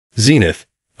Zenith,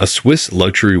 a Swiss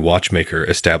luxury watchmaker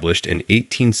established in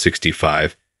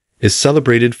 1865, is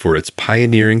celebrated for its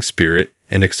pioneering spirit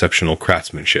and exceptional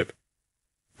craftsmanship.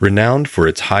 Renowned for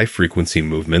its high-frequency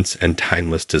movements and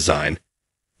timeless design,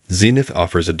 Zenith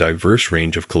offers a diverse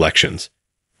range of collections,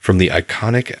 from the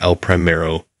iconic El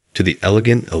Primero to the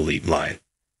elegant Elite line.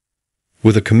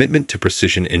 With a commitment to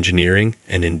precision engineering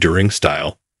and enduring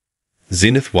style,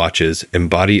 Zenith watches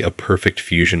embody a perfect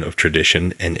fusion of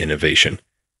tradition and innovation,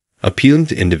 appealing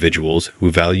to individuals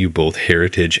who value both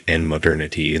heritage and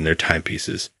modernity in their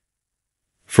timepieces.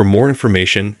 For more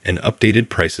information and updated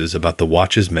prices about the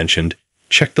watches mentioned,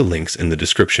 check the links in the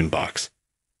description box.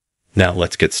 Now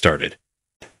let's get started.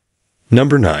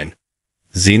 Number 9.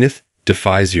 Zenith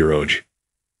Defy Zero-Age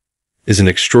is an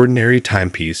extraordinary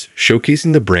timepiece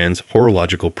showcasing the brand's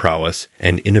horological prowess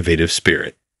and innovative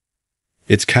spirit.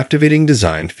 Its captivating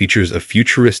design features a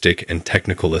futuristic and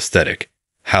technical aesthetic,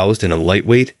 housed in a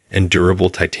lightweight and durable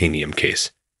titanium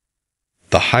case.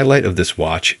 The highlight of this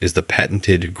watch is the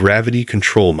patented gravity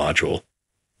control module,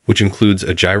 which includes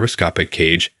a gyroscopic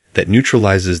cage that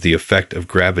neutralizes the effect of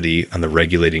gravity on the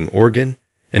regulating organ,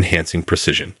 enhancing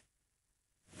precision.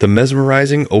 The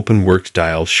mesmerizing open-worked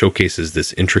dial showcases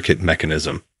this intricate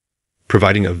mechanism,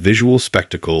 providing a visual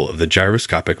spectacle of the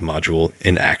gyroscopic module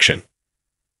in action.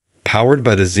 Powered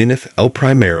by the Zenith El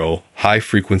Primero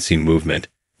high-frequency movement,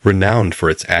 renowned for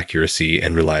its accuracy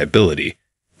and reliability,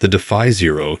 the Defy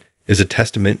Zero is a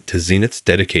testament to Zenith's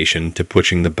dedication to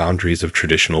pushing the boundaries of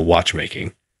traditional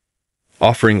watchmaking,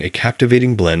 offering a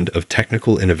captivating blend of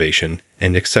technical innovation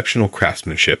and exceptional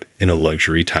craftsmanship in a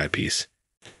luxury timepiece.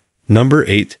 Number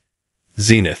 8.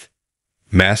 Zenith,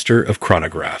 Master of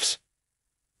Chronographs.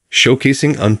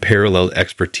 Showcasing unparalleled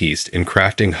expertise in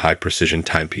crafting high-precision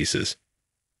timepieces.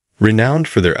 Renowned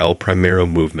for their El Primero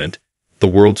movement, the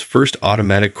world's first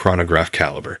automatic chronograph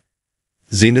caliber,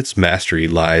 Zenith's mastery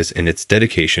lies in its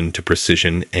dedication to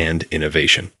precision and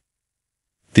innovation.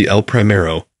 The El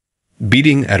Primero,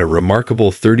 beating at a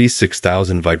remarkable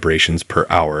 36,000 vibrations per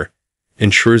hour,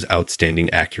 ensures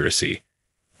outstanding accuracy,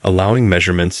 allowing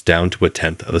measurements down to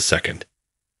 1/10 of a second.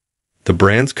 The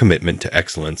brand's commitment to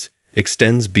excellence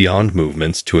extends beyond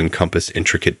movements to encompass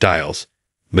intricate dials,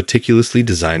 meticulously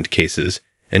designed cases,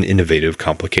 and innovative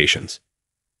complications.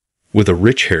 With a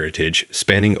rich heritage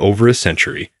spanning over a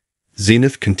century,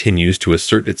 Zenith continues to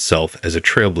assert itself as a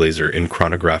trailblazer in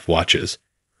chronograph watches,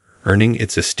 earning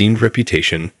its esteemed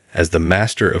reputation as the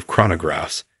master of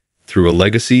chronographs through a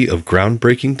legacy of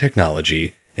groundbreaking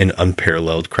technology and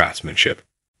unparalleled craftsmanship.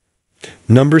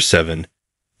 Number 7.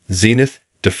 Zenith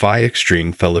Defy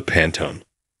Extreme Philippe Pantone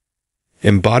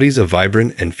embodies a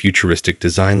vibrant and futuristic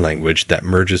design language that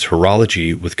merges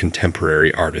horology with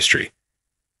contemporary artistry.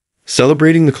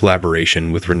 Celebrating the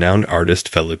collaboration with renowned artist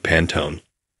Philippe Pantone,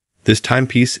 this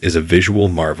timepiece is a visual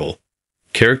marvel,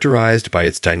 characterized by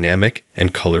its dynamic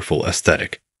and colorful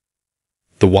aesthetic.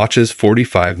 The watch's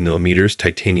 45mm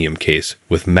titanium case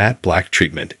with matte black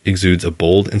treatment exudes a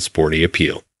bold and sporty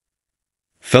appeal.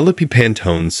 Philippe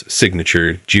Pantone's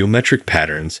signature geometric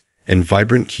patterns and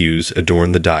vibrant hues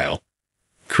adorn the dial,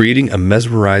 creating a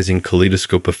mesmerizing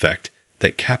kaleidoscope effect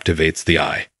that captivates the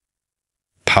eye.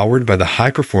 Powered by the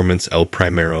high-performance El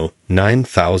Primero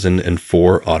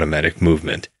 9004 automatic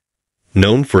movement,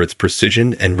 known for its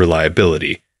precision and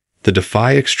reliability, the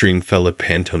Defy Extreme Philippe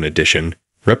Pantone edition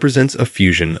represents a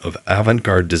fusion of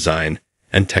avant-garde design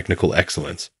and technical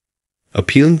excellence,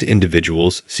 appealing to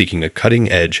individuals seeking a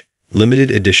cutting-edge,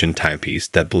 limited-edition timepiece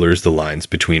that blurs the lines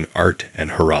between art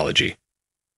and horology.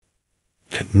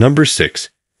 Number 6.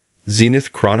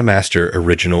 Zenith Chronomaster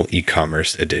Original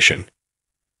E-Commerce Edition.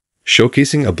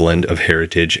 Showcasing a blend of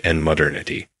heritage and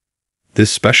modernity,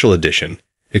 this special edition,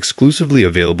 exclusively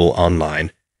available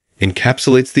online,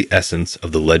 encapsulates the essence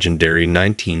of the legendary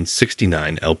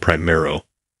 1969 El Primero,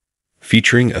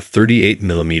 featuring a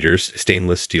 38mm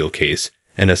stainless steel case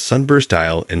and a sunburst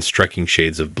dial in striking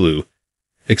shades of blue,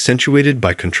 accentuated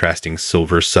by contrasting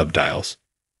silver subdials.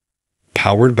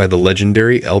 Powered by the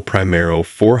legendary El Primero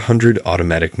 400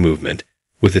 automatic movement,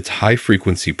 with its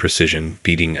high-frequency precision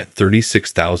beating at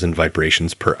 36,000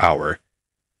 vibrations per hour,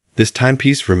 this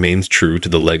timepiece remains true to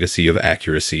the legacy of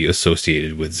accuracy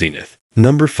associated with Zenith.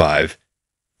 Number 5.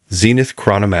 Zenith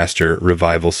Chronomaster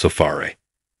Revival Safari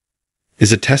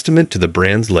is a testament to the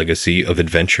brand's legacy of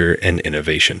adventure and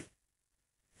innovation.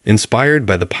 Inspired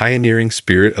by the pioneering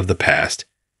spirit of the past,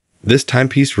 this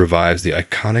timepiece revives the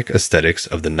iconic aesthetics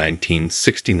of the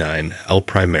 1969 El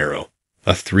Primero,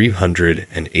 a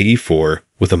 384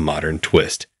 with a modern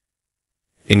twist.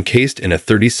 Encased in a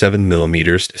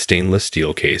 37mm stainless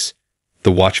steel case,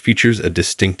 the watch features a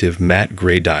distinctive matte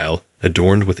gray dial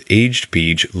adorned with aged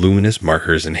beige luminous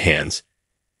markers and hands,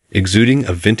 exuding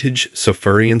a vintage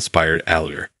safari-inspired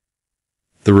allure.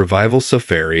 The Revival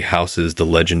Safari houses the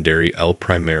legendary El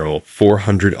Primero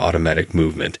 400 automatic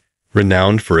movement,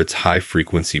 renowned for its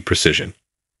high-frequency precision.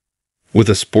 With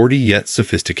a sporty yet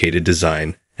sophisticated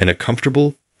design and a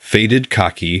comfortable, faded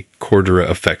khaki Cordura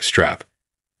effect strap,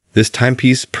 this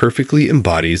timepiece perfectly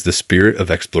embodies the spirit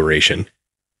of exploration,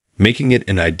 making it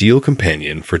an ideal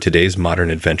companion for today's modern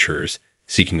adventurers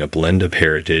seeking a blend of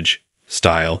heritage,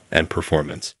 style, and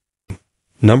performance.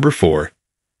 Number 4.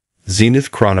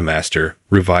 Zenith Chronomaster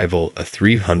Revival A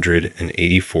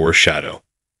 384 Shadow.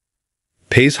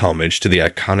 Pays homage to the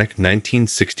iconic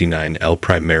 1969 El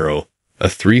Primero A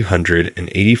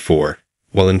 384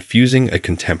 while infusing a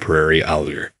contemporary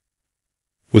allure.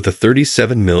 With a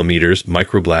 37mm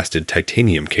microblasted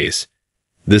titanium case,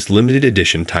 this limited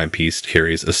edition timepiece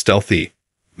carries a stealthy,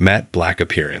 matte black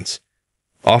appearance,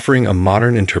 offering a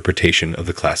modern interpretation of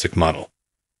the classic model.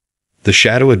 The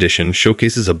Shadow Edition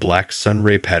showcases a black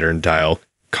sunray pattern dial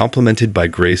complemented by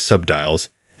gray subdials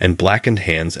and blackened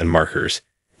hands and markers,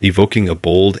 evoking a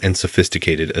bold and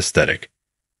sophisticated aesthetic.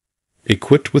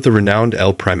 Equipped with the renowned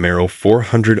El Primero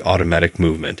 400 automatic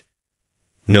movement,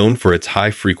 known for its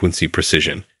high-frequency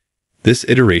precision, this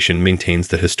iteration maintains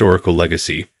the historical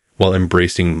legacy while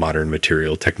embracing modern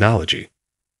material technology.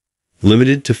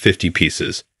 Limited to 50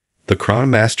 pieces, the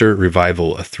Chronomaster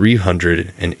Revival A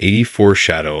 384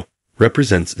 Shadow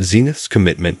represents Zenith's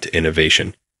commitment to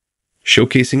innovation,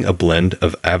 showcasing a blend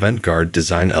of avant-garde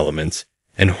design elements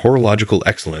and horological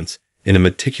excellence in a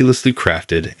meticulously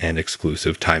crafted and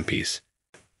exclusive timepiece.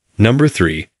 Number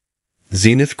 3.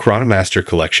 Zenith Chronomaster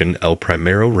Collection El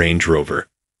Primero Range Rover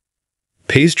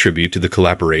pays tribute to the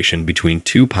collaboration between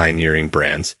two pioneering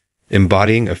brands,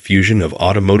 embodying a fusion of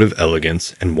automotive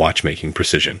elegance and watchmaking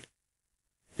precision.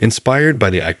 Inspired by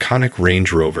the iconic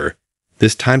Range Rover,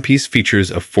 this timepiece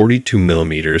features a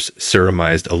 42mm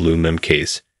ceramized aluminum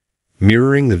case,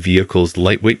 mirroring the vehicle's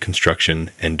lightweight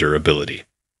construction and durability.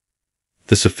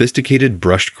 The sophisticated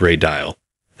brushed gray dial,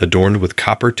 adorned with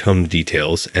copper-toned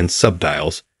details and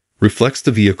subdials, reflects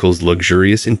the vehicle's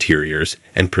luxurious interiors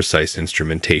and precise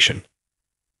instrumentation.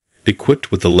 Equipped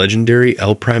with the legendary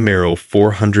El Primero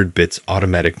 400 bits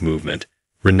automatic movement,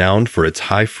 renowned for its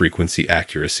high-frequency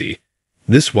accuracy,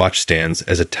 this watch stands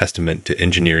as a testament to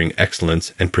engineering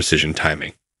excellence and precision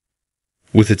timing.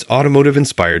 With its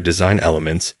automotive-inspired design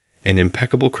elements and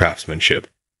impeccable craftsmanship,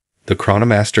 the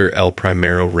Chronomaster El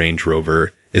Primero Range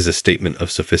Rover is a statement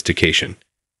of sophistication,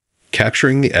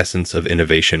 capturing the essence of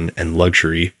innovation and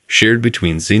luxury shared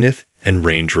between Zenith and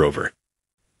Range Rover.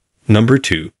 Number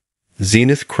 2.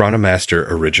 Zenith Chronomaster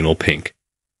Original Pink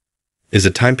is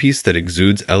a timepiece that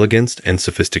exudes elegance and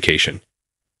sophistication.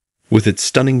 With its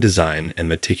stunning design and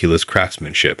meticulous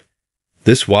craftsmanship,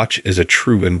 this watch is a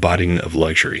true embodiment of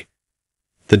luxury.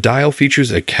 The dial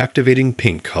features a captivating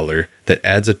pink color that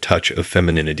adds a touch of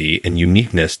femininity and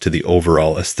uniqueness to the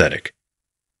overall aesthetic.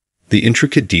 The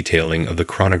intricate detailing of the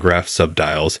chronograph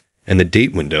subdials and the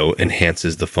date window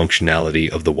enhances the functionality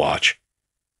of the watch.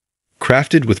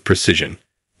 Crafted with precision,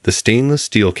 the stainless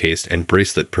steel case and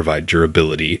bracelet provide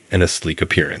durability and a sleek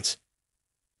appearance.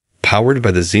 Powered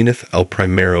by the Zenith El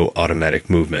Primero automatic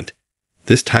movement,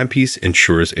 this timepiece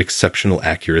ensures exceptional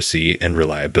accuracy and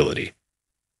reliability.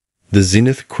 The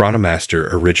Zenith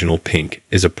Chronomaster Original Pink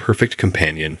is a perfect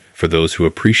companion for those who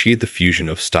appreciate the fusion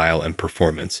of style and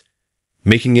performance,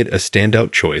 making it a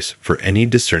standout choice for any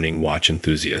discerning watch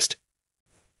enthusiast.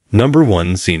 Number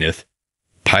 1. Zenith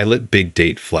Pilot Big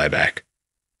Date Flyback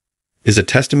is a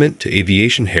testament to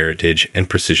aviation heritage and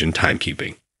precision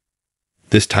timekeeping.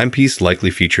 This timepiece likely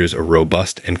features a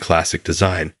robust and classic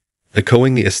design,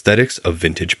 echoing the aesthetics of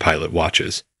vintage pilot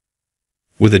watches.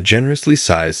 With a generously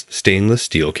sized stainless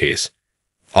steel case,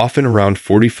 often around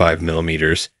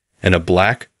 45mm, and a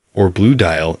black or blue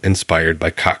dial inspired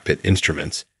by cockpit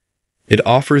instruments, it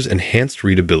offers enhanced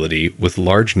readability with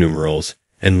large numerals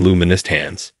and luminous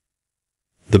hands.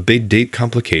 The big date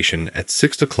complication at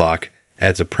 6 o'clock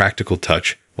adds a practical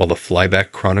touch, while the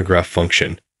flyback chronograph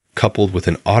function, coupled with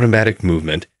an automatic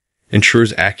movement,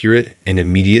 ensures accurate and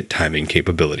immediate timing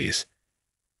capabilities.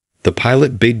 The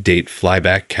Pilot Big Date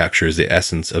Flyback captures the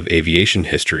essence of aviation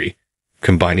history,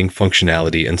 combining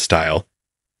functionality and style,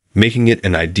 making it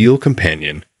an ideal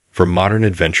companion for modern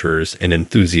adventurers and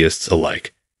enthusiasts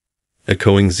alike,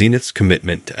 echoing Zenith's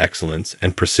commitment to excellence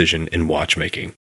and precision in watchmaking.